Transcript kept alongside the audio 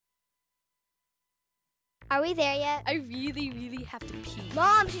Are we there yet? I really, really have to pee.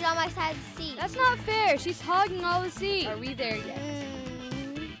 Mom, she's on my side of the seat. That's not fair. She's hogging all the seat. Are we there yet?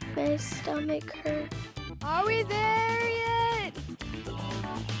 My stomach hurts. Are we there yet?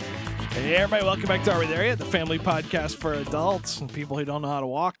 Hey, everybody, welcome back to Are We There Yet? The family podcast for adults and people who don't know how to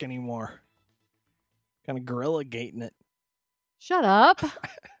walk anymore. Kind of gorilla gating it. Shut up.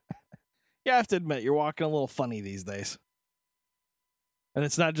 Yeah, I have to admit, you're walking a little funny these days. And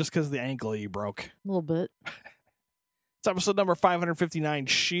it's not just because of the ankle you broke. A little bit. It's episode number 559,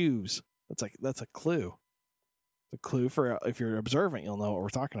 shoes. That's a clue. It's a clue for if you're observant, you'll know what we're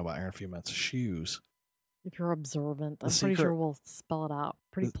talking about here in a few minutes. Shoes. If you're observant, I'm The pretty secret- sure we'll spell it out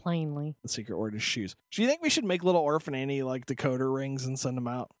pretty plainly. The secret word is shoes. Do you think we should make little Orphan Annie like decoder rings and send them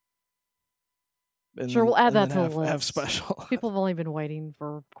out? And Sure, then- we'll add and that then to have, the list. have special. People have only been waiting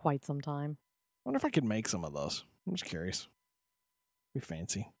for quite some time. I wonder if I could make some of those. I'm just curious. Be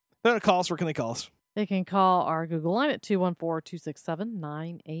fancy. They're going to call us. Where can they call us? They can call our Google line at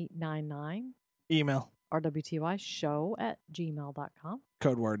 214-267-9899. Email. rwtyshow@gmail.com.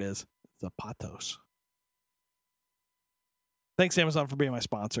 Code word is Zapatos. Thanks, Amazon, for being my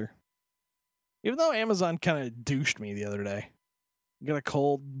sponsor. Even though Amazon kind of douched me the other day. I got a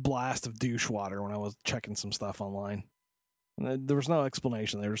cold blast of douche water when I was checking some stuff online. And there was no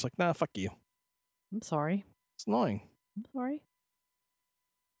explanation. They were just like, nah, fuck you. I'm sorry. It's annoying. I'm sorry.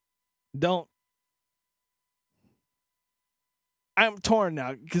 I'm torn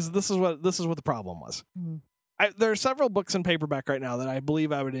now because this is what the problem was. Mhm. There are several books in paperback right now that I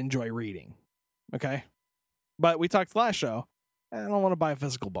believe I would enjoy reading. Okay, but we talked last show. I don't want to buy a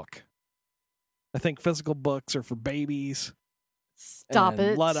physical book. I think physical books are for babies, Stop and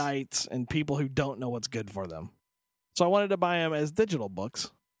it. Luddites, and people who don't know what's good for them. So I wanted to buy them as digital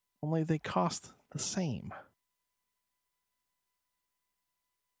books, only they cost the same.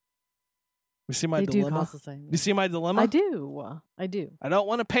 You see my They do dilemma? cost the same. You see my dilemma? I do. I do. I don't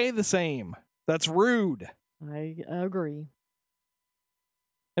want to pay the same. That's rude. I agree.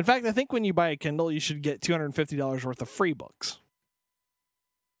 In fact, I think when you buy a Kindle, you should get $250 worth of free books.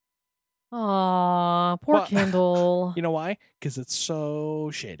 Aw, poor Well, Kindle. You know why? Because it's so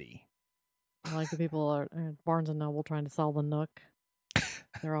shitty. Like the people at Barnes & Noble trying to sell the Nook.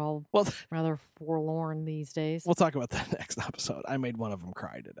 They're all Well, rather forlorn these days. we'll talk about that next episode. I made one of them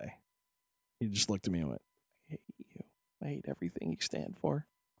cry today. He just looked at me and went, I hate you. I hate everything you stand for.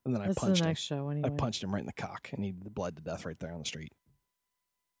 And then I This is punched the him. next show anyway. I punched him right in the cock, and he bled to death right there on the street.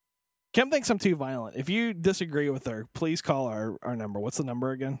 Kim thinks I'm too violent. If you disagree with her, please call our number. What's the number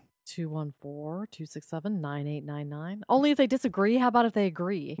again? 214-267-9899. Only if they disagree. How about if they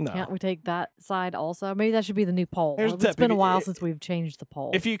agree? No. Can't we take that side also? Maybe that should be the new poll. Here's the It's tip. been a If you- while since we've changed the poll.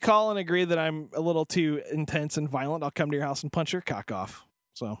 If you call and agree that I'm a little too intense and violent, I'll come to your house and punch your cock off.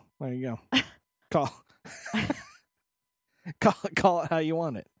 So there you go. Call. Call it how you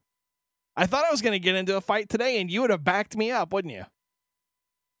want it. I thought I was going to get into a fight today, and you would have backed me up, wouldn't you?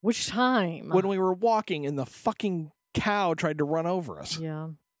 Which time? When we were walking, and the fucking cow tried to run over us. Yeah.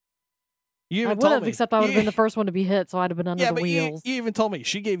 You I even would told have, me. except I would have been the first one to be hit, so I'd have been under Yeah, the but wheels. you even told me.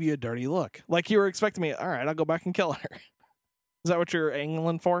 She gave you a dirty look. Like you were expecting me, all right, I'll go back and kill her. Is that what you're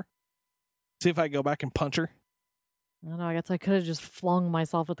angling for? See if I go back and punch her? I don't know. I guess I could have just flung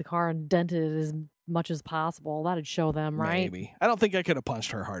myself at the car and dented it as much as possible. That'd show them, right? Maybe. I don't think I could have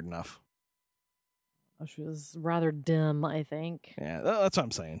punched her hard enough. She was rather dim, I think. Yeah, that's what I'm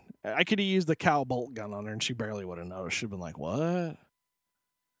saying. I could have used the cow bolt gun on her, and she barely would have noticed. She'd been like, what?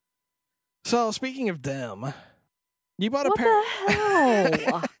 So, speaking of dim, you bought What a pair... the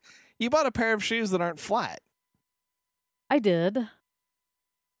hell? You bought a pair of shoes that aren't flat. I did.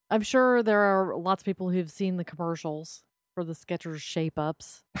 I'm sure there are lots of people who've seen the commercials for the Skechers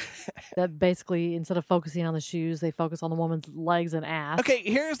shape-ups that basically, instead of focusing on the shoes, they focus on the woman's legs and ass. Okay,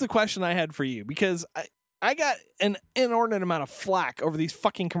 here's the question I had for you, because I got an inordinate amount of flack over these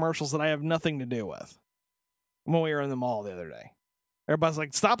fucking commercials that I have nothing to do with when we were in the mall the other day. Everybody's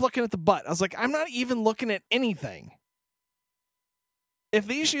like, stop looking at the butt. I was like, I'm not even looking at anything. If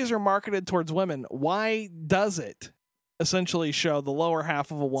these shoes are marketed towards women, why does it essentially show the lower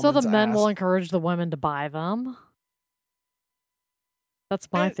half of a woman's So the men ass? will encourage the women to buy them? That's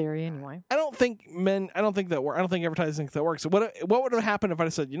my theory anyway. I don't think advertising thinks that works. So what would have happened if I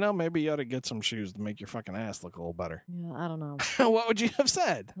said, maybe you ought to get some shoes to make your fucking ass look a little better? Yeah, I don't know. What would you have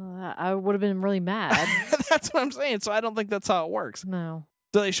said? I would have been really mad. That's what I'm saying. So I don't think that's how it works. No.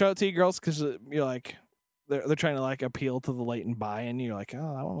 Do they show it to you girls because you're like they're trying to like appeal to the latent buy, and you're like,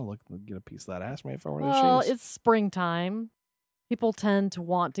 oh, I want to get a piece of that ass maybe if I wear those Well, shoes. it's springtime. People tend to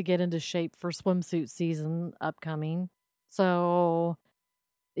want to get into shape for swimsuit season upcoming. So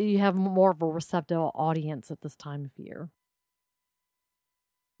you have more of a receptive audience at this time of year.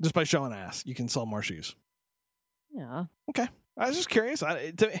 Just by showing ass, you can sell more shoes. Yeah. Okay. I was just curious.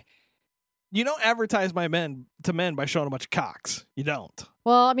 You don't advertise to men by showing a bunch of cocks. You don't.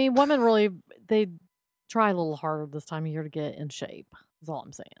 Well, I mean, women really, they try a little harder this time of year to get in shape. Is all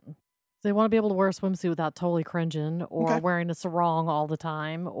I'm saying. They want to be able to wear a swimsuit without totally cringing, or wearing a sarong all the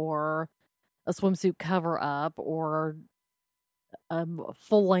time, or a swimsuit cover up, or a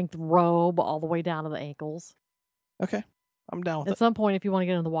full length robe all the way down to the ankles. Okay. I'm down with it. At some point, if you want to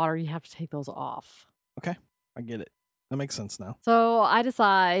get in the water, you have to take those off. Okay. I get it. That makes sense now. So I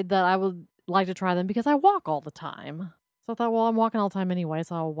decide that I would like to try them because I walk all the time. So I thought, well, I'm walking all the time anyway,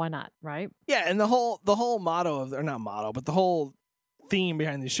 so why not, right? Yeah, and the whole motto of, or not motto, but the whole theme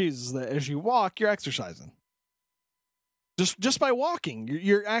behind these shoes is that as you walk, you're exercising. Just by walking,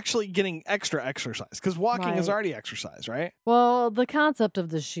 you're actually getting extra exercise, because walking is already exercise, right? Well, the concept of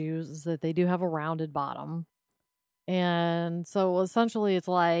the shoes is that they do have a rounded bottom. And so essentially it's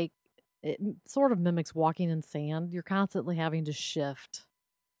like, it sort of mimics walking in sand. You're constantly having to shift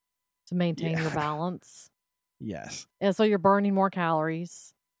to maintain your balance. Yes. And so you're burning more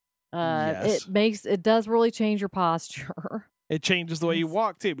calories. Yes. It does really change your posture. It changes the way you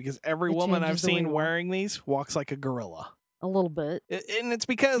walk too, because every woman I've seen wearing these walks like a gorilla. A little bit. And it's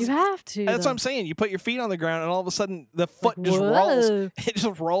because you have to. That's what I'm saying. You put your feet on the ground and all of a sudden the foot just rolls. It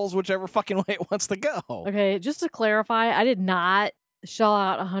just rolls whichever fucking way it wants to go. Okay, just to clarify, I did not shell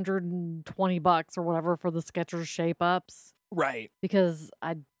out $120 or whatever for the Skechers Shape Ups. Right. Because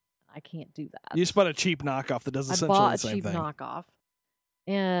I can't do that. You just bought a cheap knockoff that does essentially the same thing. I bought a cheap knockoff.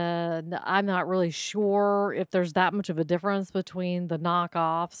 And I'm not really sure if there's that much of a difference between the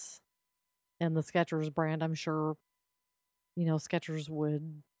knockoffs and the Skechers brand. I'm sure, Skechers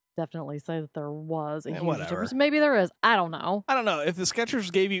would definitely say that there was a huge difference. Maybe there is. I don't know. If the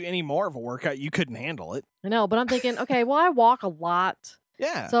Skechers gave you any more of a workout, you couldn't handle it. I know, but I'm thinking, okay, well, I walk a lot.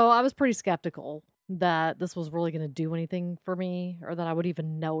 Yeah. So I was pretty skeptical that this was really going to do anything for me, or that I would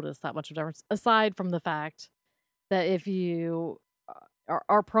even notice that much of a difference, aside from the fact that if you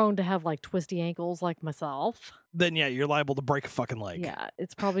are prone to have like twisty ankles like myself, then yeah, you're liable to break a fucking leg. Yeah,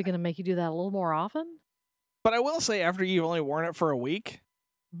 it's probably going to make you do that a little more often. But I will say, after you've only worn it for a week,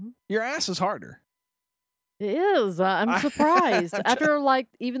 your ass is harder. It is. I'm surprised. After like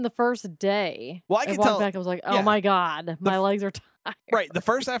even the first day, well, I could walked tell. Back, I was like, oh my God, my legs are tired. Right. The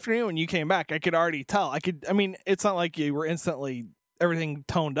first afternoon when you came back, I could already tell. I mean, it's not like you were instantly everything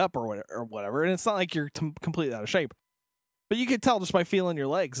toned up or whatever, and it's not like you're completely out of shape. But you could tell just by feeling your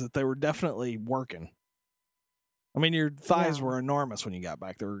legs that they were definitely working. I mean, your thighs were enormous when you got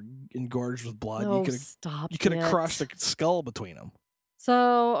back. They were engorged with blood. Oh, you could have crushed the skull between them.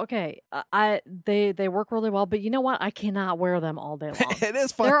 So, okay, they work really well, but you know what? I cannot wear them all day long. It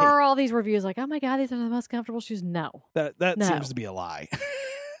is funny. There are all these reviews like, oh my God, these are the most comfortable shoes. No. That seems to be a lie.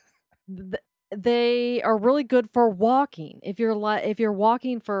 They are really good for walking. If you're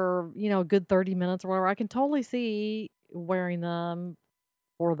walking for, a good 30 minutes or whatever, I can totally see wearing them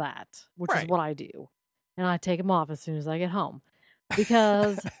for that, which is what I do. And I take them off as soon as I get home.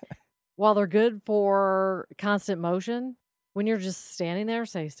 Because while they're good for constant motion, when you're just standing there,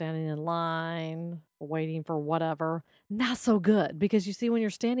 say standing in line, waiting for whatever, not so good. Because you see, when you're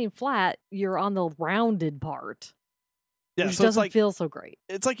standing flat, you're on the rounded part. Yeah, which so doesn't feel so great.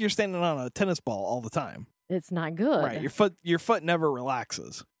 It's like you're standing on a tennis ball all the time. It's not good. Right. Your foot never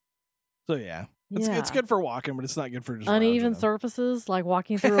relaxes. So yeah. It's good for walking, but it's not good for just uneven surfaces, like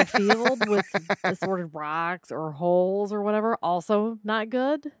walking through a field with assorted rocks or holes or whatever. Also not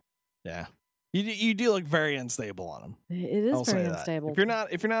good. Yeah, you do look very unstable on them. It is very unstable. If you're not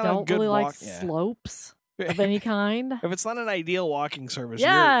don't a good really walk, like slopes of any kind. If it's not an ideal walking surface,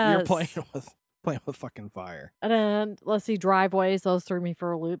 yes. you're playing with fucking fire. And then let's see, driveways. Those threw me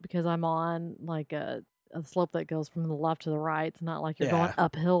for a loop because I'm on like a slope that goes from the left to the right. It's not like you're going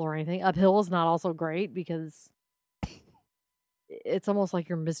uphill or anything. Uphill is not also great because it's almost like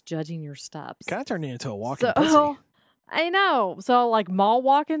you're misjudging your steps. Kind of turned into a walking pussy. I know. So like mall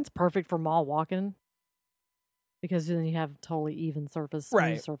walking's perfect for mall walking because then you have totally even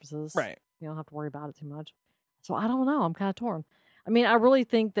smooth surfaces. Right. You don't have to worry about it too much. So I don't know. I'm kind of torn. I mean, I really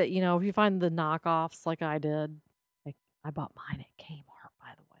think that, if you find the knockoffs like I did, like I bought mine at Kmart,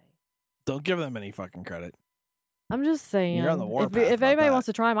 by the way. Don't give them any fucking credit. I'm just saying. You're on the warpath. If anybody wants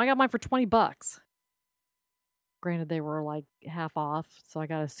to try them, I got mine for $20. Granted, they were like half off, so I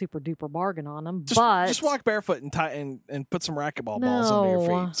got a super duper bargain on them. Just walk barefoot and put some racquetball balls under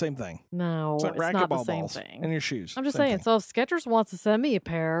your feet. Same thing. No, it's like not the same balls thing. In your shoes. I'm just same saying. thing. So if Skechers wants to send me a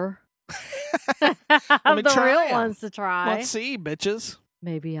pair, Let me the try real 'em. ones to try. Let's see, bitches.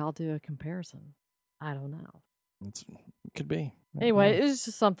 Maybe I'll do a comparison. I don't know. It could be. Anyway, Yeah. it's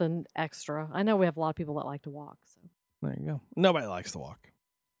just something extra. I know we have a lot of people that like to walk. So There you go. Nobody likes to walk.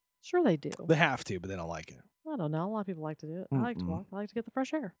 sure they do. They have to, but they don't like it. I don't know. A lot of people like to do it. I like to Mm-mm. walk. I like to get the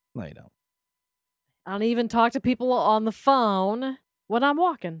fresh air. No, you don't. I don't even talk to people on the phone when I'm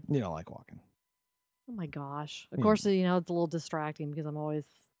walking. You don't like walking. Oh my gosh. Of Yeah. course, it's a little distracting because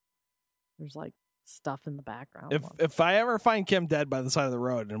there's like stuff in the background. If I ever find Kim dead by the side of the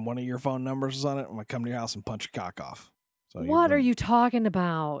road and one of your phone numbers is on it, I'm gonna come to your house and punch your cock off. So What are you talking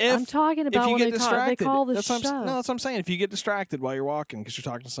about? I'm talking about you when get they distracted, call the that's show. what I'm, no, that's what I'm saying. If you get distracted while you're walking because you're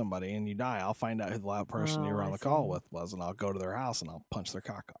talking to somebody and you die, I'll find out who the loud person you were Oh, on I the call see. with was, and I'll go to their house and I'll punch their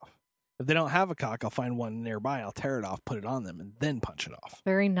cock off. If they don't have a cock, I'll find one nearby. I'll tear it off, put it on them, and then punch it off.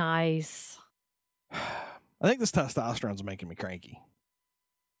 Very nice. I think this testosterone's making me cranky.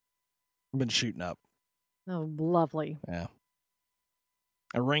 I've been shooting up. Oh, lovely. Yeah.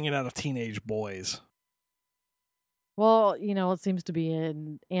 I wring it out of teenage boys. Well, it seems to be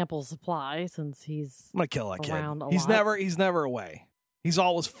in ample supply since he's I'm gonna kill that around kid. a He's lot. never away. He's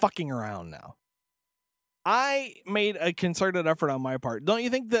always fucking around now. I made a concerted effort on my part. Don't you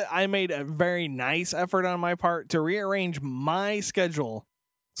think that I made a very nice effort on my part to rearrange my schedule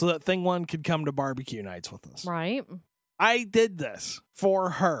so that Thing One could come to barbecue nights with us? right. I did this for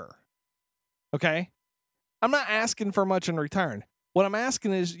her. Okay? I'm not asking for much in return. What I'm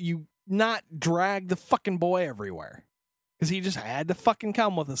asking is you not drag the fucking boy everywhere. Because he just had to fucking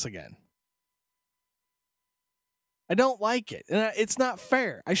come with us again. I don't like it. And it's not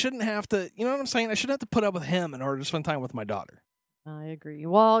fair. I shouldn't have to, you know what I'm saying? I shouldn't have to put up with him in order to spend time with my daughter. I agree.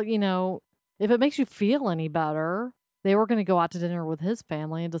 Well, if it makes you feel any better, they were going to go out to dinner with his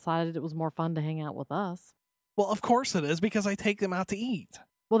family and decided it was more fun to hang out with us. Well, of course it is, because I take them out to eat.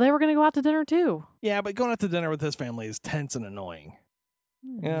 Well, they were going to go out to dinner too. Yeah, but going out to dinner with his family is tense and annoying.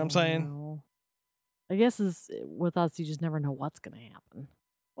 You know what I'm saying? No. I guess with us, you just never know what's going to happen.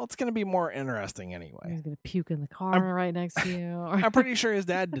 Well, it's going to be more interesting anyway. He's going to puke in the car right next to you. I'm pretty sure his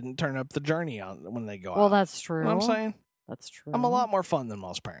dad didn't turn up the journey on when they go out. Well, that's true. You know what I'm saying? That's true. I'm a lot more fun than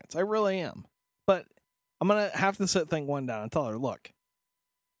most parents. I really am. But I'm going to have to sit Thing One down and tell her, look,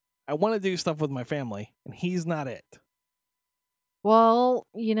 I want to do stuff with my family, and he's not it. Well,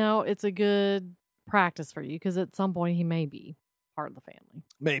 it's a good practice for you because at some point he may be part of the family.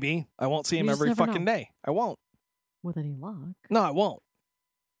 Maybe. I won't see him You just every never fucking know. day. I won't. With any luck. No, I won't.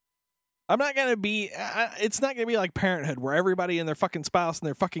 I'm not going to be, it's not going to be like Parenthood where everybody and their fucking spouse and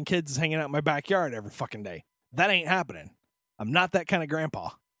their fucking kids is hanging out in my backyard every fucking day. That ain't happening. I'm not that kind of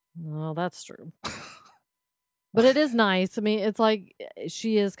grandpa. No, that's true. But it is nice. I mean, it's like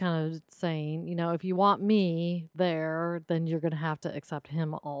she is kind of saying, if you want me there, then you're going to have to accept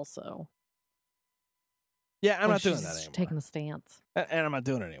him also. Yeah, I'm Like not doing she's that anymore. Taking a stance. And I'm not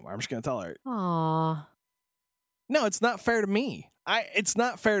doing it anymore. I'm just going to tell her, Aw. no, it's not fair to me. It's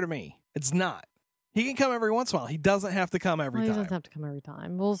not fair to me. It's not. He can come every once in a while. He doesn't have to come every Well, he time. doesn't have to come every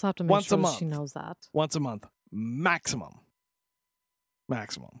time. We'll just have to make Once a sure month. she knows that. Once a month. Maximum.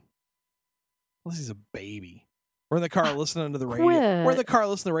 Unless he's a baby. We're in the car listening to the radio. Quit. We're in the car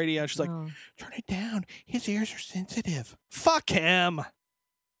listening to the radio, and she's like, Oh. turn it down. His ears are sensitive. Fuck him.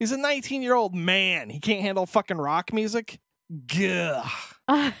 He's a 19-year-old man. He can't handle fucking rock music. Gah.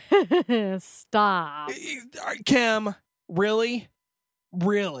 Stop. Kim, really?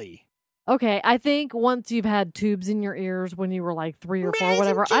 Really? Okay, I think once you've had tubes in your ears when you were like 3 or 4, Man,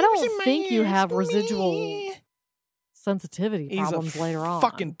 whatever, some I tubes in don't my think you ears. have residual Meh. sensitivity He's problems a later on.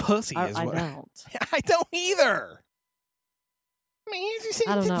 fucking pussy. I is what don't. I don't either.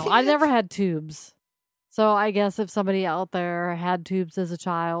 I don't know. I've never had tubes. So I guess if somebody out there had tubes as a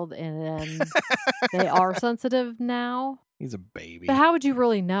child and then they are sensitive now. He's a baby. But how would you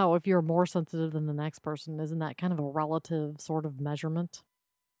really know if you're more sensitive than the next person? Isn't that kind of a relative sort of measurement?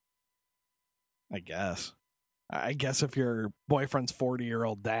 I guess. I guess if your boyfriend's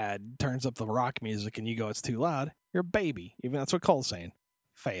 40-year-old dad turns up the rock music and you go, it's too loud, you're a baby. Even that's what Cole's saying.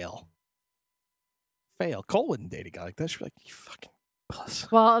 Fail. Cole wouldn't date a guy like that. She'd be like, you fucking puss.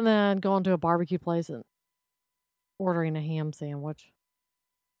 Well, and then going to a barbecue place and ordering a ham sandwich.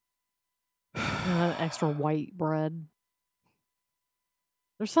 And extra white bread.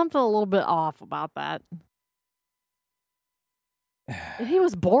 There's something a little bit off about that. And he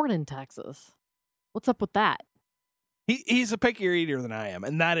was born in Texas. What's up with that? He's a pickier eater than I am,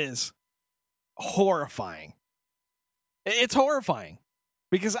 and that is horrifying. It's horrifying.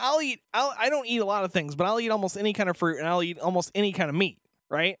 Because I don't eat a lot of things, but I'll eat almost any kind of fruit and I'll eat almost any kind of meat,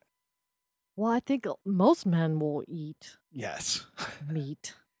 right? Well, I think most men will eat Yes.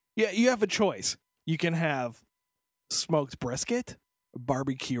 meat. Yeah, you have a choice. You can have smoked brisket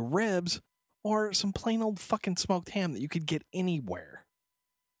barbecue ribs, or some plain old fucking smoked ham that you could get anywhere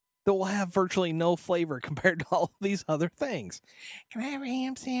that will have virtually no flavor compared to all of these other things. Can I have a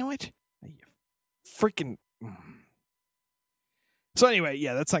ham sandwich? You freaking... So anyway,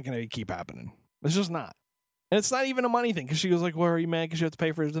 yeah, that's not going to keep happening. It's just not. And it's not even a money thing, because she goes like, well, are you mad because you have to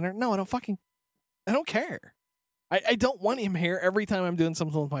pay for his dinner? No, I don't care. I don't want him here every time I'm doing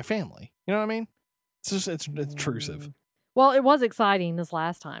something with my family. You know what I mean? It's intrusive. Well, it was exciting this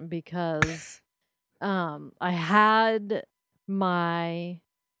last time because I had my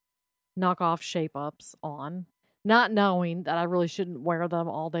knockoff shape-ups on, not knowing that I really shouldn't wear them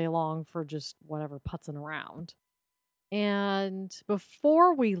all day long for just whatever putzing around. And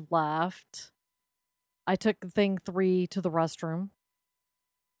before we left, I took thing 3 to the restroom.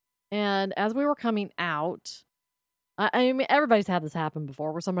 And as we were coming out, I mean, everybody's had this happen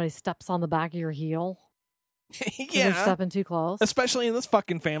before where somebody steps on the back of your heel. Yeah. They're stepping too close. Especially in this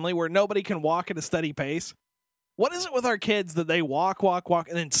fucking family where nobody can walk at a steady pace. What is it with our kids that they walk,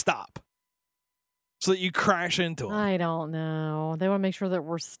 and then stop? So that you crash into them? I don't know. They want to make sure that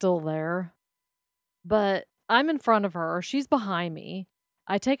we're still there. But I'm in front of her. She's behind me.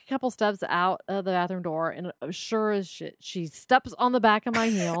 I take a couple steps out of the bathroom door, and sure as shit, she steps on the back of my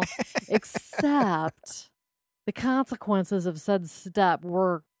heel, except the consequences of said step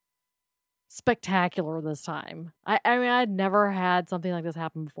were spectacular this time. I mean, I'd never had something like this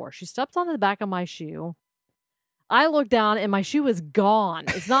happen before. She steps on the back of my shoe. I look down, and my shoe is gone.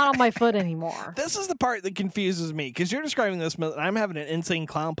 It's not on my foot anymore. This is the part that confuses me, because you're describing this, and I'm having an insane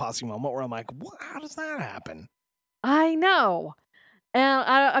clown posse moment where I'm like, what? How does that happen? I know. And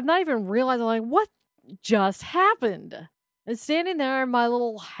I'm not even realizing, like, what just happened? I'm standing there in my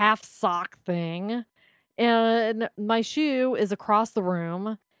little half sock thing, and my shoe is across the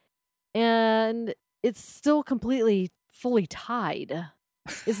room, and it's still completely fully tied.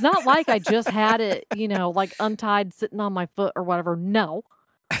 It's not like I just had it, like untied sitting on my foot or whatever. No.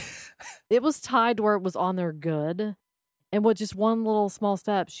 It was tied where it was on there good. And with just one little small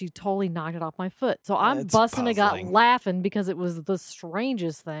step, she totally knocked it off my foot. So I'm busting a gut laughing because it was the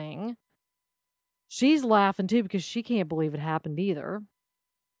strangest thing. She's laughing too because she can't believe it happened either.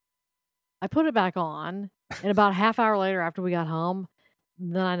 I put it back on, and about a half hour later after we got home,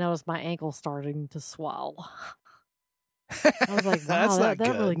 then I noticed my ankle starting to swell. I was like, wow, that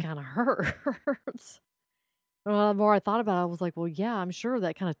really kind of hurts. The more I thought about it, I was like, well, yeah, I'm sure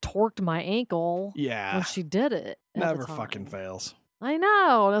that kind of torqued my ankle when she did it. Never fucking fails. I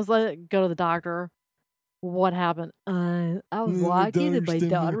know. And I was like, go to the doctor. What happened? I was walking and my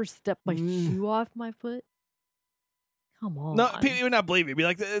daughter stepped my shoe off my foot. Come on. No, people would not believe me. Be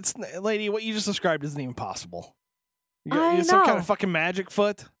like, lady, what you just described isn't even possible. You I know. Some kind of fucking magic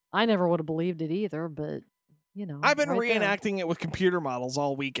foot. I never would have believed it either, but... I've been reenacting it with computer models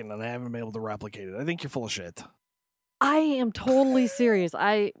all weekend, and I haven't been able to replicate it. I think you're full of shit. I am totally serious.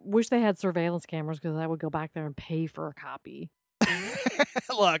 I wish they had surveillance cameras because I would go back there and pay for a copy.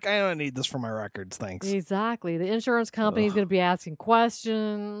 Look, I don't need this for my records, thanks. Exactly. The insurance company is going to be asking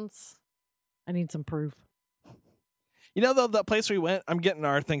questions. I need some proof. Though, that place we went, I'm getting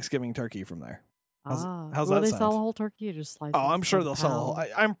our Thanksgiving turkey from there. How's that sound? They sell a whole turkey or just slice it? Oh, I'm sure they'll sell a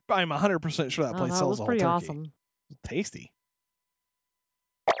whole... I'm 100% sure that place sells a whole turkey. It was pretty awesome. Tasty.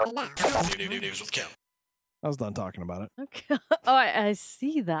 News with Kim. I was done talking about it. Okay. Oh, I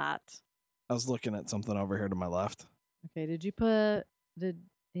see that. I was looking at something over here to my left. Okay, did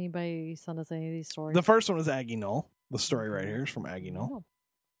anybody send us any of these stories? The first one is Aggie Knoll. The story right here is from Aggie Knoll. Oh.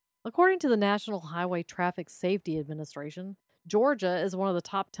 According to the National Highway Traffic Safety Administration, Georgia is one of the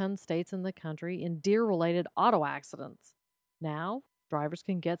top 10 states in the country in deer-related auto accidents. Now, drivers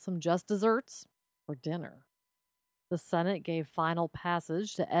can get some just desserts for dinner. The Senate gave final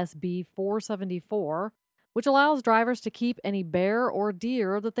passage to SB 474, which allows drivers to keep any bear or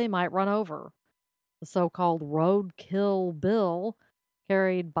deer that they might run over. The so-called roadkill bill,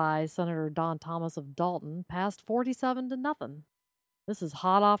 carried by Senator Don Thomas of Dalton, passed 47-0. This is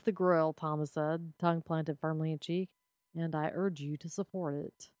hot off the grill, Thomas said, tongue planted firmly in cheek, and I urge you to support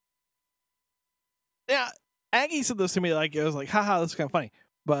it. Yeah, Aggie said this to me like, it was like, haha, this is kind of funny.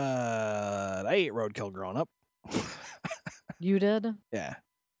 But I ate roadkill growing up. You did? Yeah.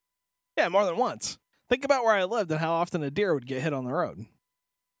 Yeah, more than once. Think about where I lived and how often a deer would get hit on the road.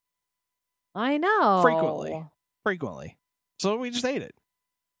 I know. Frequently. So we just ate it.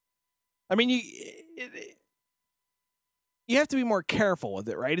 I mean, you have to be more careful with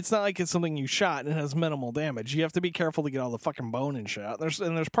it, right? It's not like it's something you shot and it has minimal damage. You have to be careful to get all the fucking bone and shit out.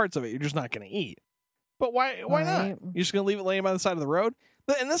 There's parts of it you're just not going to eat. But why not? You're just going to leave it laying by the side of the road?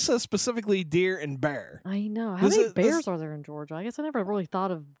 And this says specifically deer and bear. I know. How many bears are there in Georgia? I guess I never really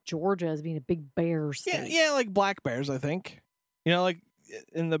thought of Georgia as being a big bear state. Yeah, like black bears, I think. You know, like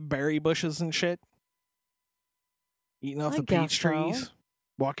in the berry bushes and shit. Eating off the peach trees.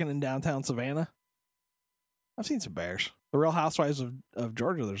 Walking in downtown Savannah. I've seen some bears. The Real Housewives of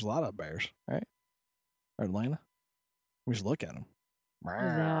Georgia, there's a lot of bears, right? Or Atlanta. We just look at them.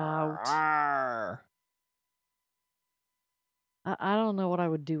 I don't know what I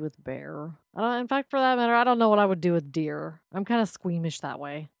would do with bear. In fact, for that matter, I don't know what I would do with deer. I'm kind of squeamish that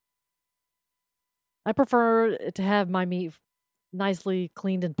way. I prefer to have my meat nicely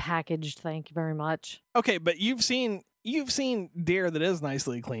cleaned and packaged. Thank you very much. Okay, but you've seen deer that is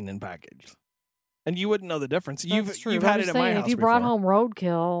nicely cleaned and packaged, and you wouldn't know the difference. That's true. You've had it at my house. If you brought home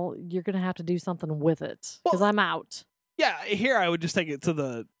roadkill, you're gonna have to do something with it because I'm out. Yeah, here I would just take it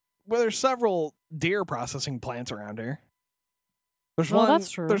to there's several deer processing plants around here. There's one. That's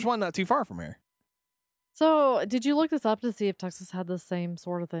true. There's one not too far from here. So, did you look this up to see if Texas had the same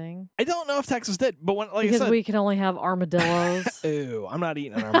sort of thing? I don't know if Texas did, but because we can only have armadillos. Ew, I'm not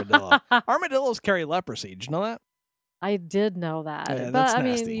eating an armadillo. Armadillos carry leprosy. Did you know that? I did know that, yeah, but I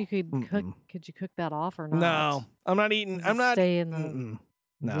nasty. mean, you could cook. Could you cook that off or not? No, I'm not eating. I'm not. Stay in the.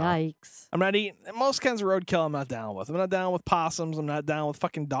 No. Yikes! I'm not eating most kinds of roadkill. I'm not down with. I'm not down with possums. I'm not down with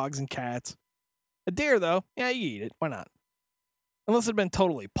fucking dogs and cats. A deer, though, yeah, you eat it. Why not? Unless it had been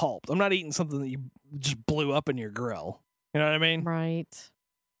totally pulped. I'm not eating something that you just blew up in your grill. You know what I mean? Right.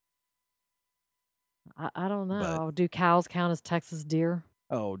 I don't know. Do cows count as Texas deer?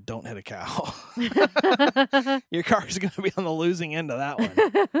 Oh, don't hit a cow. Your car's going to be on the losing end of that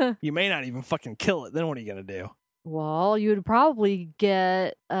one. You may not even fucking kill it. Then what are you going to do? Well, you would probably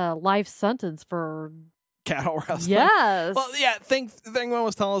get a life sentence for cattle wrestling. Yes. Well, yeah. Thing one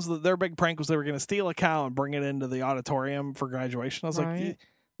was telling us that their big prank was they were going to steal a cow and bring it into the auditorium for graduation. I was like,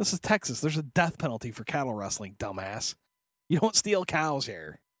 this is Texas. There's a death penalty for cattle wrestling, dumbass. You don't steal cows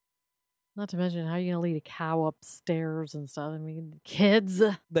here. Not to mention, how are you going to lead a cow upstairs and stuff? I mean, kids.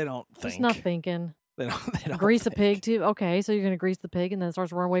 They don't think. Just not thinking. They don't grease think. A pig too. Okay, so you're going to grease the pig and then it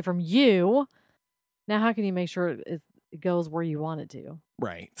starts to run away from you. Now, how can you make sure it goes where you want it to?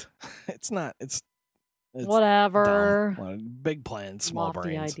 Right. It's not. It's whatever. Big plans, small Lofty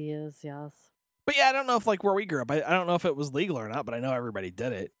brains. ideas, yes. But yeah, I don't know if like where we grew up, I don't know if it was legal or not, but I know everybody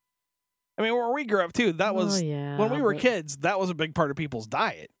did it. I mean, where we grew up too, that was when we were kids, that was a big part of people's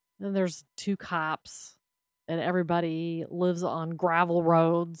diet. And there's 2 cops and everybody lives on gravel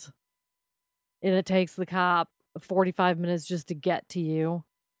roads. And it takes the cop 45 minutes just to get to you.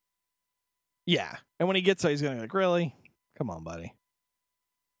 Yeah. And when he gets there, he's going to be like, really? Come on, buddy.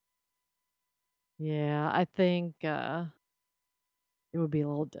 Yeah, I think it would be a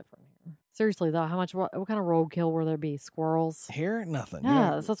little different here. Seriously, though, what kind of roadkill will there be? Squirrels? Here? Nothing.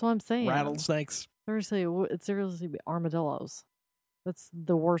 Yes, that's what I'm saying. Rattlesnakes. Seriously, it's seriously armadillos. That's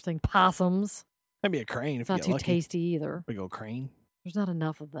the worst thing. Possums. Maybe a crane if you get lucky. It's not too tasty either. Big old crane. There's not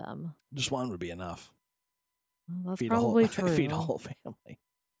enough of them. Just one would be enough. Well, that's probably true. Feed a whole family.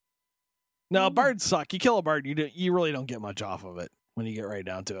 No, birds suck. You kill a bird, you really don't get much off of it when you get right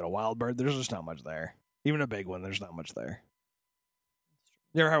down to it. A wild bird, there's just not much there. Even a big one, there's not much there.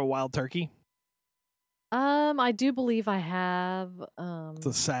 You ever have a wild turkey? I do believe I have. It's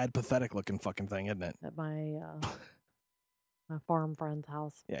a sad, pathetic looking fucking thing, isn't it? At my my farm friend's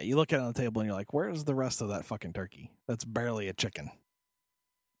house. Yeah, you look at it on the table and you're like, where's the rest of that fucking turkey? That's barely a chicken.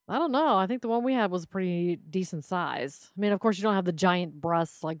 I don't know. I think the one we had was pretty decent size. I mean, of course, you don't have the giant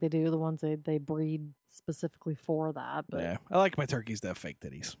breasts like they do, the ones they breed specifically for that. But yeah, I like my turkeys to have fake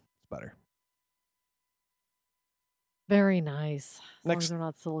titties. It's better. Very nice. As long Next, as they're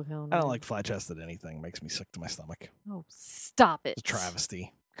not silicone. I don't like flat-chested anything. It makes me sick to my stomach. Oh, stop it. It's a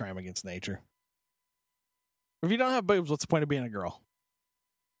travesty. Crime against nature. If you don't have boobs, what's the point of being a girl?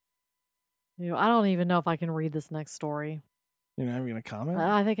 I don't even know if I can read this next story. You're not even going to comment?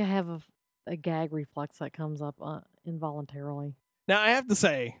 I think I have a gag reflex that comes up involuntarily. Now, I have to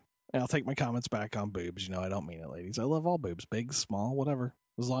say, and I'll take my comments back on boobs. I don't mean it, ladies. I love all boobs. Big, small, whatever.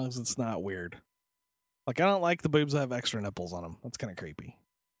 As long as it's not weird. Like, I don't like the boobs that have extra nipples on them. That's kind of creepy.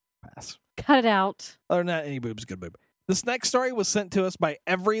 Pass. Cut it out. Other than that, any boob's a good boob. This next story was sent to us by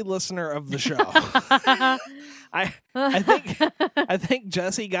every listener of the show. I think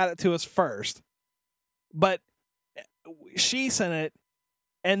Jesse got it to us first, but she sent it,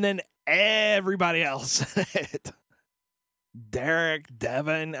 and then everybody else sent it. Derek,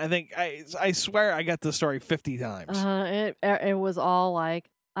 Devin, I swear I got this story 50 times. It was all like,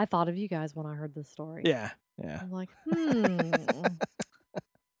 I thought of you guys when I heard this story. Yeah. I'm like,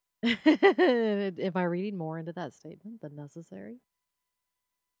 Am I reading more into that statement than necessary?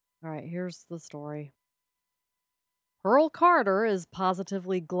 All right, here's the story. Pearl Carter is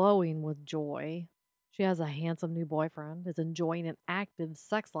positively glowing with joy. She has a handsome new boyfriend, is enjoying an active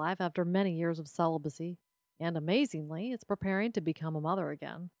sex life after many years of celibacy, and amazingly, is preparing to become a mother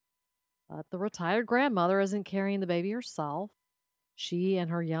again. But the retired grandmother isn't carrying the baby herself. She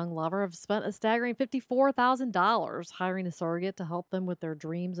and her young lover have spent a staggering $54,000 hiring a surrogate to help them with their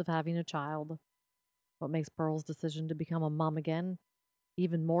dreams of having a child. What makes Pearl's decision to become a mom again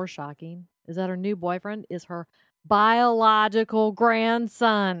even more shocking is that her new boyfriend is her biological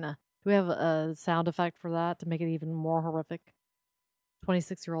grandson. Do we have a sound effect for that to make it even more horrific?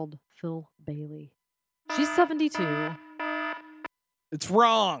 26-year-old Phil Bailey. She's 72. It's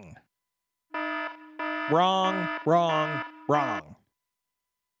wrong. Wrong, wrong, wrong.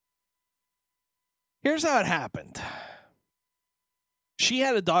 Here's how it happened. She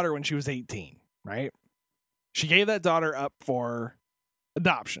had a daughter when she was 18, right? She gave that daughter up for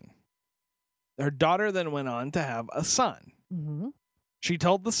adoption. Her daughter then went on to have a son. Mm-hmm. She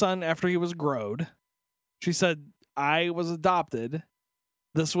told the son after he was growed, she said, I was adopted.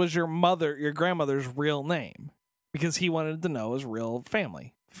 This was your grandmother's real name, because he wanted to know his real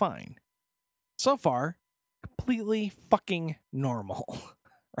family. Fine. So far, completely fucking normal,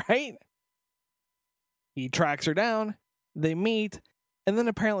 right? He tracks her down, they meet, and then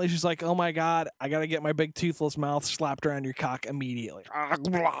apparently she's like, oh my God, I gotta get my big toothless mouth slapped around your cock immediately. And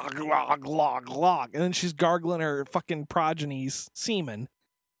then she's gargling her fucking progeny's semen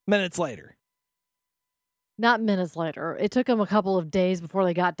minutes later. Not minutes later. It took them a couple of days before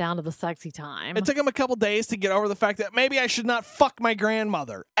they got down to the sexy time. It took him a couple days to get over the fact that maybe I should not fuck my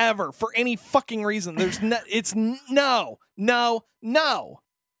grandmother ever for any fucking reason. No.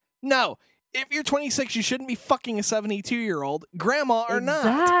 If you're 26, you shouldn't be fucking a 72-year-old, grandma or not.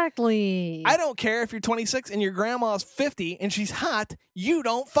 Exactly. I don't care if you're 26 and your grandma's 50 and she's hot. You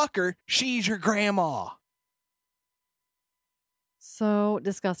don't fuck her. She's your grandma. So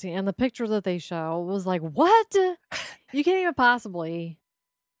disgusting. And the picture that they show was like, what? You can't even possibly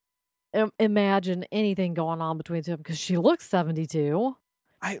imagine anything going on between the two of them because she looks 72.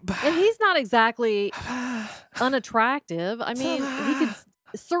 And he's not exactly unattractive. I mean, he could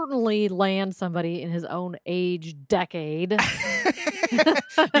certainly land somebody in his own age decade.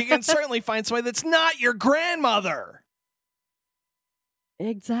 You can certainly find somebody that's not your grandmother.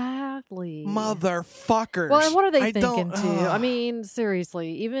 Exactly. Motherfuckers. Well, and what are they thinking too? I mean,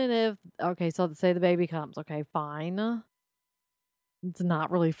 seriously, even if, okay, so say the baby comes, okay, fine. It's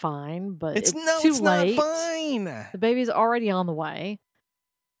not really fine, but it's too late. Not fine. The baby's already on the way.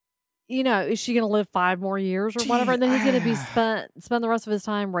 You know, is she going to live 5 more years or whatever? And then he's going to be spend the rest of his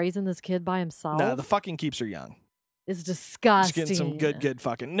time raising this kid by himself. No, the fucking keeps her young. It's disgusting. She's getting some good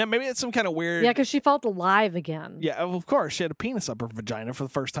fucking. Now, maybe it's some kind of weird. Yeah, because she felt alive again. Yeah, of course. She had a penis up her vagina for the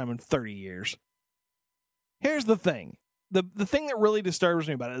first time in 30 years. Here's the thing. The thing that really disturbs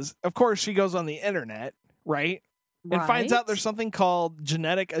me about it is, of course, she goes on the internet, right? And finds out there's something called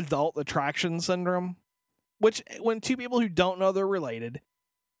genetic adult attraction syndrome, which when two people who don't know they're related,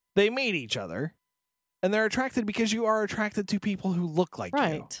 they meet each other, and they're attracted because you are attracted to people who look like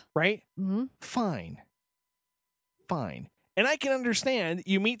you. Right? Mm-hmm. Fine. And I can understand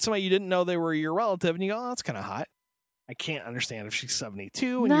you meet somebody you didn't know they were your relative, and you go, oh, that's kind of hot. I can't understand if she's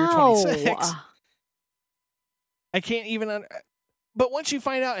 72 and you're 26. I can't even... But once you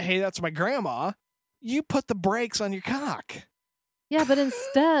find out, hey, that's my grandma, you put the brakes on your cock. Yeah, but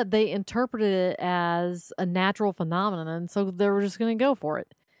instead, they interpreted it as a natural phenomenon, and so they were just going to go for it.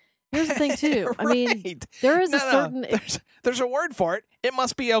 Here's the thing, too. Right. I mean, there is a certain... There's a word for it. It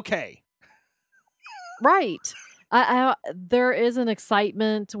must be okay. Right. There is an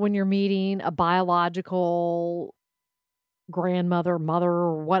excitement when you're meeting a biological grandmother, mother,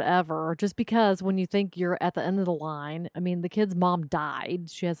 or whatever, just because when you think you're at the end of the line, I mean, the kid's mom died.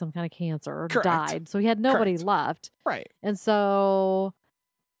 She had some kind of cancer, died. So he had nobody left. Right. And so,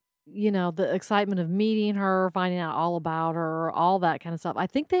 you know, the excitement of meeting her, finding out all about her, all that kind of stuff. I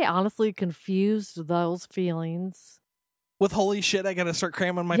think they honestly confused those feelings. With holy shit, I gotta start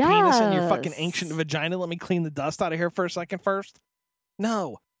cramming my penis in your fucking ancient vagina. Let me clean the dust out of here for a second first.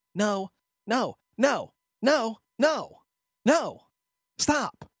 No.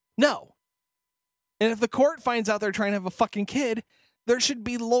 Stop. No. And if the court finds out they're trying to have a fucking kid, there should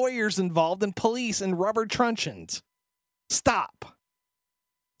be lawyers involved and police and rubber truncheons. Stop.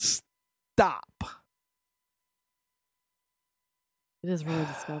 It is really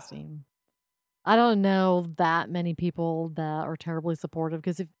disgusting. I don't know that many people that are terribly supportive,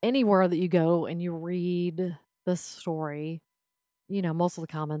 because if anywhere that you go and you read this story, you know, most of the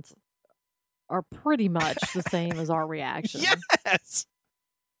comments are pretty much the same as our reaction. Yes.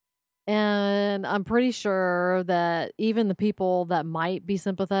 And I'm pretty sure that even the people that might be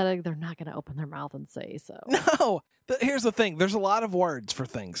sympathetic, they're not going to open their mouth and say so. No. Here's the thing. There's a lot of words for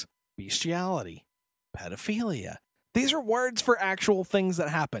things. Bestiality, pedophilia. These are words for actual things that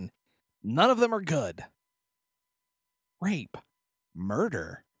happen. None of them are good. Rape,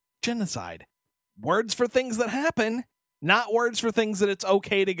 murder, genocide. Words for things that happen, not words for things that it's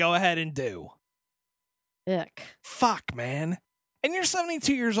okay to go ahead and do. Ick. Fuck, man. And you're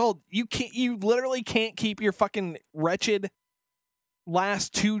 72 years old. You literally can't keep your fucking wretched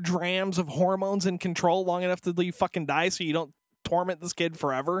last 2 drams of hormones in control long enough till you fucking die so you don't torment this kid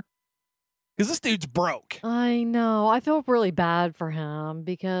forever. Because this dude's broke. I know. I feel really bad for him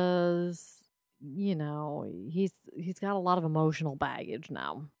because, you know, he's got a lot of emotional baggage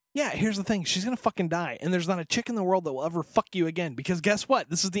now. Yeah, here's the thing. She's going to fucking die. And there's not a chick in the world that will ever fuck you again. Because guess what?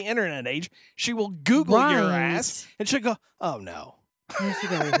 This is the internet age. She will Google your ass. And she'll go, oh, no. And she'll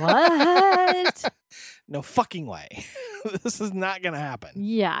go, what? No fucking way. This is not going to happen.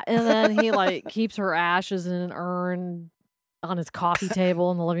 Yeah. And then he, like, keeps her ashes in an urn on his coffee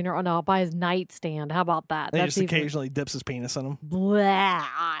table in the living room. Oh, no, by his nightstand. How about that? And he just occasionally dips his penis in him. Blah.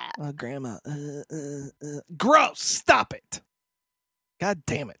 Oh, Grandma. Gross. Stop it. God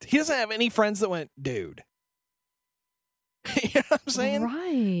damn it. He doesn't have any friends that went, dude. You know what I'm saying?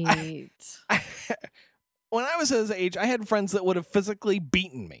 Right. When I was his age, I had friends that would have physically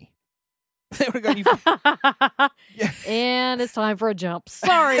beaten me. They would have gone, Yeah. And it's time for a jump.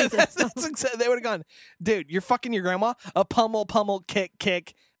 Sorry. That's exactly, they would have gone, dude, you're fucking your grandma. A pummel,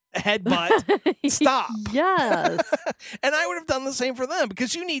 kick, headbutt. Stop. Yes. And I would have done the same for them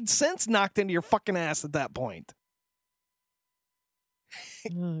because you need sense knocked into your fucking ass at that point.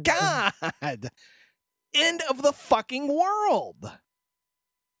 God. End of the fucking world.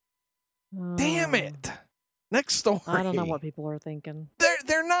 Damn it. Next story. I don't know what people are thinking.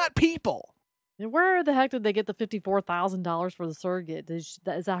 They're not people. And where the heck did they get the $54,000 for the surrogate? Is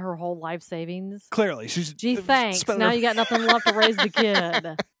that her whole life savings? Clearly. Gee, thanks. Now you got nothing left to raise the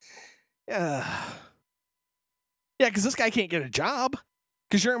kid. Yeah, because this guy can't get a job.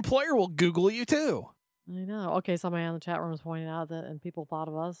 Because your employer will Google you too. I know. Okay, somebody in the chat room was pointing out that, and people thought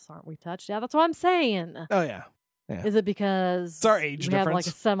of us, aren't we touched? Yeah, that's what I'm saying. Oh, yeah. Is it because it's our age we difference. have like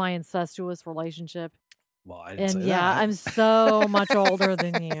a semi-incestuous relationship? Well, I didn't say that. I'm so much older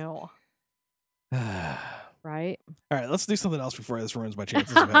than you. Right? All right, let's do something else before this ruins my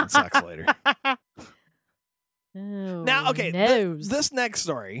chances of having sex later. Oh, Now, okay, this next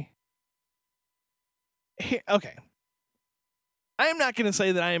story. Okay. I am not going to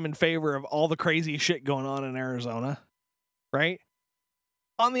say that I am in favor of all the crazy shit going on in Arizona, right?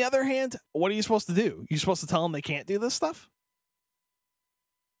 On the other hand, what are you supposed to do? You're supposed to tell them they can't do this stuff?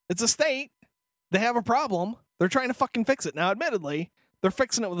 It's a state. They have a problem. They're trying to fucking fix it. Now, admittedly, they're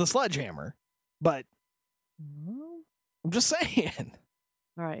fixing it with a sledgehammer, but I'm just saying.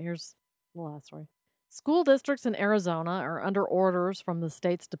 All right, here's the last story. School districts in Arizona are under orders from the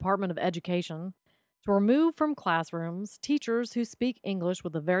state's Department of Education to remove from classrooms teachers who speak English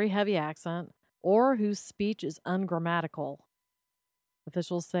with a very heavy accent or whose speech is ungrammatical.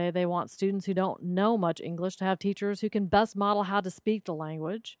 Officials say they want students who don't know much English to have teachers who can best model how to speak the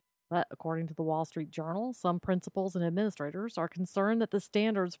language. But according to the Wall Street Journal, some principals and administrators are concerned that the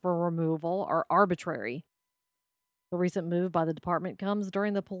standards for removal are arbitrary. The recent move by the department comes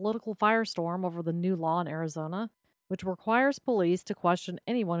during the political firestorm over the new law in Arizona, which requires police to question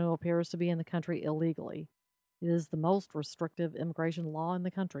anyone who appears to be in the country illegally. It is the most restrictive immigration law in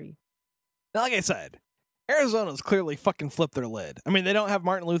the country. Now, like I said, Arizona's clearly fucking flipped their lid. I mean, they don't have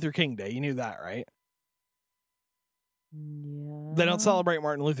Martin Luther King Day. You knew that, right? Yeah. They don't celebrate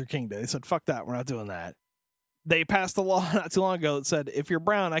Martin Luther King Day. They said, fuck that. We're not doing that. They passed a law not too long ago that said, if you're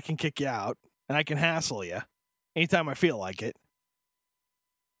brown, I can kick you out and I can hassle you anytime I feel like it.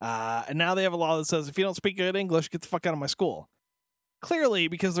 And now they have a law that says, if you don't speak good English, get the fuck out of my school. Clearly,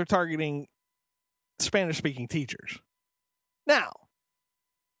 because they're targeting Spanish-speaking teachers. Now,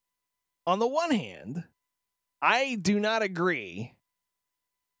 on the one hand, I do not agree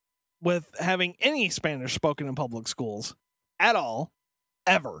with having any Spanish spoken in public schools at all,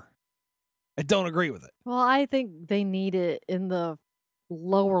 ever. I don't agree with it. Well, I think they need it in the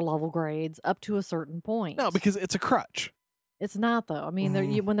lower level grades up to a certain point. No, because it's a crutch. It's not, though. I mean,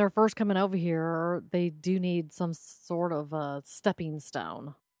 when they're first coming over here, they do need some sort of a stepping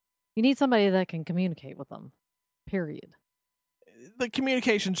stone. You need somebody that can communicate with them, period. The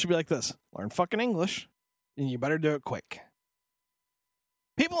communication should be like this. Learn fucking English, and you better do it quick.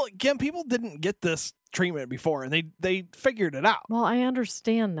 People didn't get this treatment before, and they figured it out. Well, I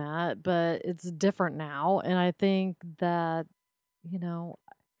understand that, but it's different now, and I think that,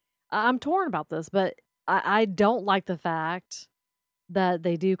 I'm torn about this, but I don't like the fact that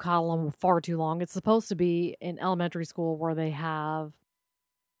they do coddle them far too long. It's supposed to be in elementary school where they have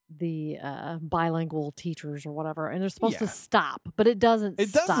the bilingual teachers or whatever, and they're supposed to Yeah. stop, but it doesn't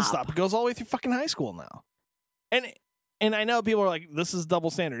It doesn't stop. It goes all the way through fucking high school now. And I know people are like, this is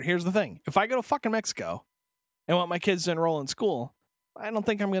double standard. Here's the thing. If I go to fucking Mexico and want my kids to enroll in school, I don't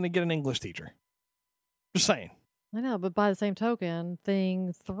think I'm going to get an English teacher. Just saying. I know, but by the same token,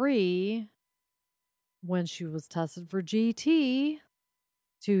 thing 3, when she was tested for GT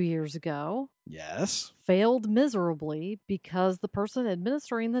 2 years ago, Yes. failed miserably because the person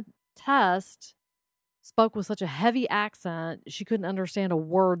administering the test spoke with such a heavy accent, she couldn't understand a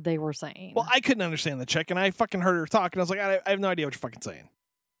word they were saying. Well, I couldn't understand the chick, and I fucking heard her talk, and I was like, I have no idea what you're fucking saying.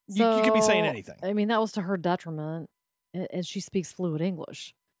 You could be saying anything. I mean, that was to her detriment, and she speaks fluent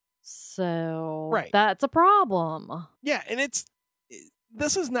English. So Right. that's a problem. Yeah, and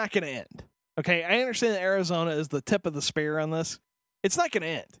this is not going to end. Okay, I understand that Arizona is the tip of the spear on this. It's not going to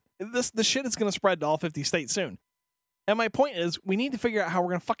end. The shit is going to spread to all 50 states soon. And my point is, we need to figure out how we're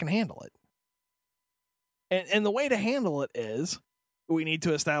going to fucking handle it. And the way to handle it is, we need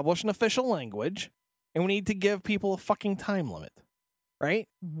to establish an official language, and we need to give people a fucking time limit. Right?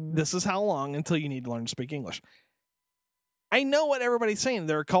 Mhm. This is how long until you need to learn to speak English. I know what everybody's saying.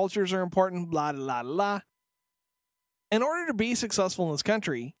 Their cultures are important, blah, blah, blah, blah. In order to be successful in this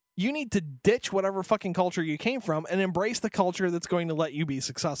country, you need to ditch whatever fucking culture you came from and embrace the culture that's going to let you be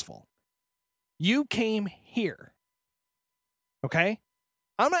successful. You came here. Okay?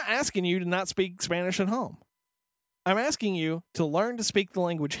 I'm not asking you to not speak Spanish at home. I'm asking you to learn to speak the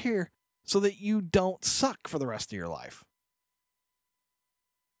language here so that you don't suck for the rest of your life.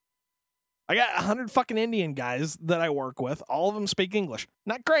 I got 100 fucking Indian guys that I work with. All of them speak English.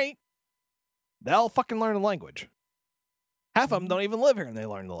 Not great. They'll fucking learn the language. Half of them don't even live here and they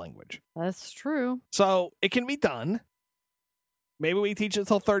learn the language. That's true. So it can be done. Maybe we teach it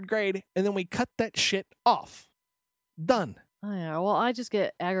till 3rd grade and then we cut that shit off. Done. I know. Well, I just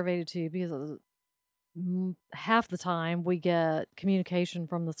get aggravated too because half the time we get communication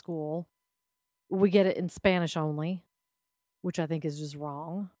from the school. We get it in Spanish only, which I think is just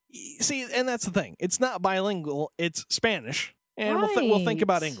wrong. See, and that's the thing. It's not bilingual. It's Spanish. And we'll think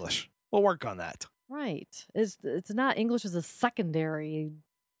about Right. English. We'll work on that. Right. It's not English as a secondary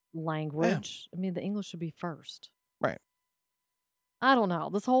language. I mean, the English should be first. Right. I don't know.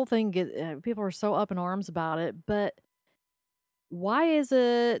 This whole thing, people are so up in arms about it, but why is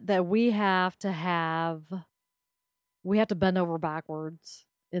it that we have to bend over backwards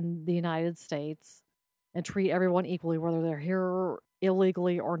in the United States and treat everyone equally, whether they're here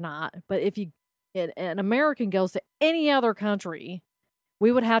illegally or not? But if an American goes to any other country,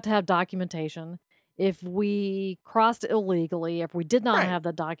 we would have to have documentation. If we crossed illegally, if we did not Right. have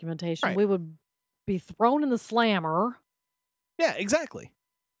that documentation, Right. we would be thrown in the slammer. Yeah, exactly.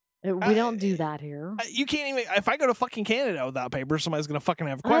 We don't do that here. You can't even, if I go to fucking Canada without papers, somebody's going to fucking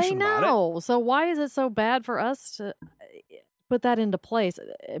have a question I about it. know. So why is it so bad for us to put that into place?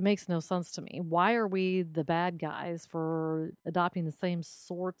 It makes no sense to me. Why are we the bad guys for adopting the same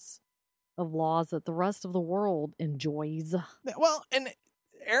sorts of laws that the rest of the world enjoys? Well, and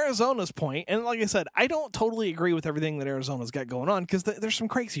Arizona's point, and like I said, I don't totally agree with everything that Arizona's got going on because there's some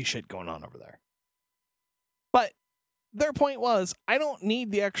crazy shit going on over there. But their point was, I don't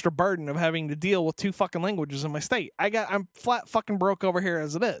need the extra burden of having to deal with 2 fucking languages in my state. I'm flat fucking broke over here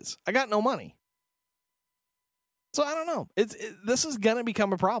as it is. I got no money. So I don't know. This is going to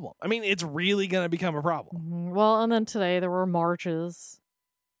become a problem. I mean, it's really going to become a problem. Mhm. Well, and then today there were marches,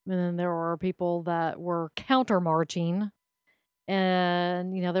 and then there were people that were counter marching,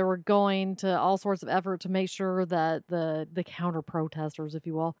 and they were going to all sorts of effort to make sure that the counter protesters, if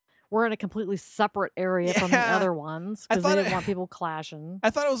you will, were in a completely separate area from the Yeah. other ones I because they thought didn't it- want people clashing. I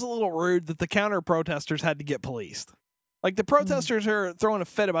thought it was a little rude that the counter protesters had to get policed. Like the protesters who are throwing a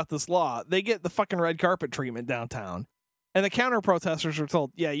fit about this law, they get the fucking red carpet treatment downtown. And the counter protesters are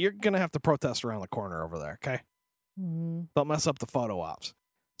told, yeah, you're going to have to protest around the corner over there, okay? Mhm. Don't mess up the photo ops.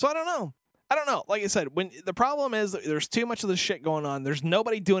 So I don't know. Like I said, when the problem is that there's too much of this shit going on, there's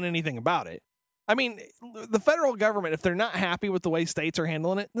nobody doing anything about it. I mean, the federal government, if they're not happy with the way states are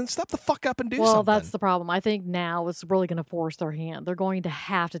handling it, then step the fuck up and do Well, something. that's the problem. I think now it's really going to force their hand. They're going to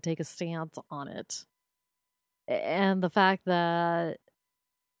have to take a stance on it. And the fact that,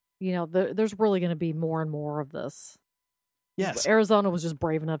 there's really going to be more and more of this. Yes. Arizona was just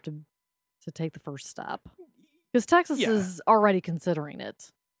brave enough to take the first step. Because Texas Yeah. is already considering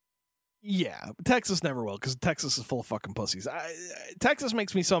it. Yeah, Texas never will because Texas is full of fucking pussies. Texas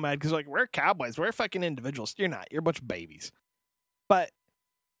makes me so mad because we're cowboys, we're fucking individuals. You're not. You're a bunch of babies. But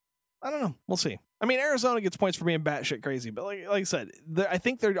I don't know. We'll see. I mean, Arizona gets points for being batshit crazy, but like I said, I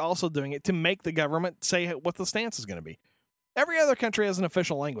think they're also doing it to make the government say what the stance is going to be. Every other country has an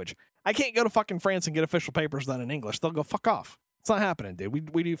official language. I can't go to fucking France and get official papers done in English. They'll go, fuck off. It's not happening,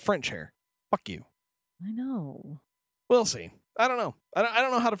 dude. We do French here. Fuck you. I know. We'll see. I don't know. I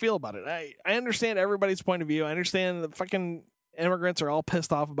don't know how to feel about it. I understand everybody's point of view. I understand the fucking immigrants are all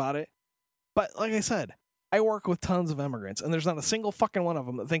pissed off about it. But like I said, I work with tons of immigrants, and there's not a single fucking one of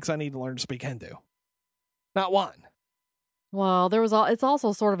them that thinks I need to learn to speak Hindu. Not one. Well, it's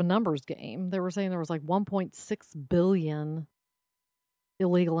also sort of a numbers game. They were saying there was like 1.6 billion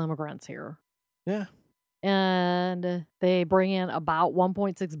illegal immigrants here. Yeah. And they bring in about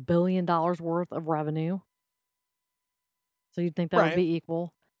 $1.6 billion worth of revenue. So you'd think that would be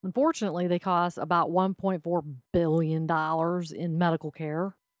equal. Unfortunately, they cost about $1.4 billion in medical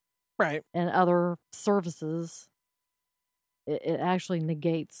care. Right. And other services. It actually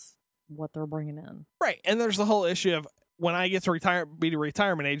negates what they're bringing in. Right. And there's the whole issue of when I get to be the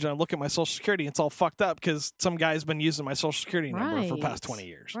retirement age and I look at my Social Security, it's all fucked up because some guy's been using my Social Security number for the past 20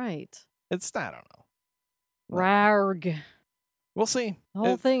 years. Right. It's, I don't know. Rarg. We'll see. The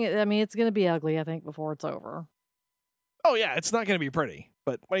whole thing, I mean, it's going to be ugly, I think, before it's over. Oh, yeah. It's not going to be pretty.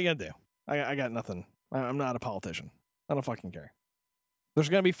 But what are you going to do? I got nothing. I'm not a politician. I don't fucking care. There's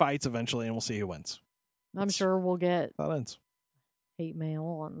going to be fights eventually, and we'll see who wins. I'm sure we'll get that ends. Hate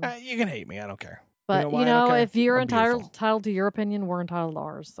mail. And you can hate me. I don't care. But, you know if you're entitled to your opinion, we're entitled to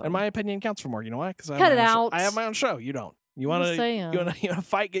ours. So. And my opinion counts for more. You know why? Because Cut it out. I have my own show. You don't. You want to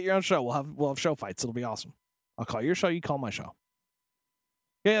fight? Get your own show. We'll have show fights. It'll be awesome. I'll call your show. You call my show.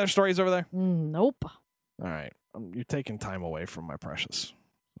 Any other stories over there? Nope. All right. You're taking time away from my precious.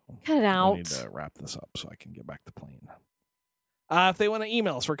 Cut it out. I need to wrap this up so I can get back to playing. If they want to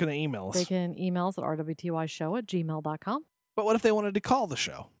email us, where can they email us? They can email us at rwtyshow@gmail.com. But what if they wanted to call the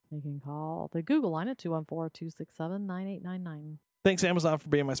show? They can call the Google line at 214-267-9899. Thanks, Amazon, for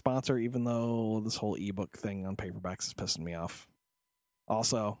being my sponsor, even though this whole ebook thing on paperbacks is pissing me off.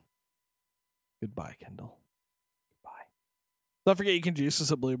 Also, goodbye, Kindle. Goodbye. Don't forget you can juice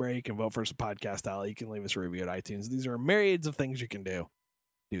us at Blueberry. You can vote for us at Podcast Alley. You can leave us a review at iTunes. These are myriads of things you can do.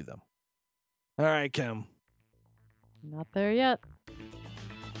 Do them. All right, Kim. Not there yet.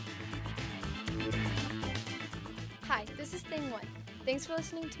 Hi, this is Thing One. Thanks for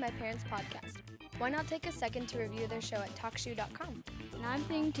listening to my parents' podcast. Why not take a second to review their show at TalkShoe.com? And I'm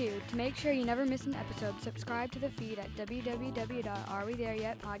Thing Two. To make sure you never miss an episode, subscribe to the feed at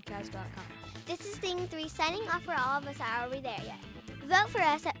www.arewethereyetpodcast.com. This is Thing 3 signing off for all of us at Are We There Yet? Vote for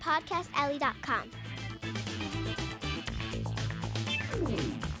us at podcastalley.com.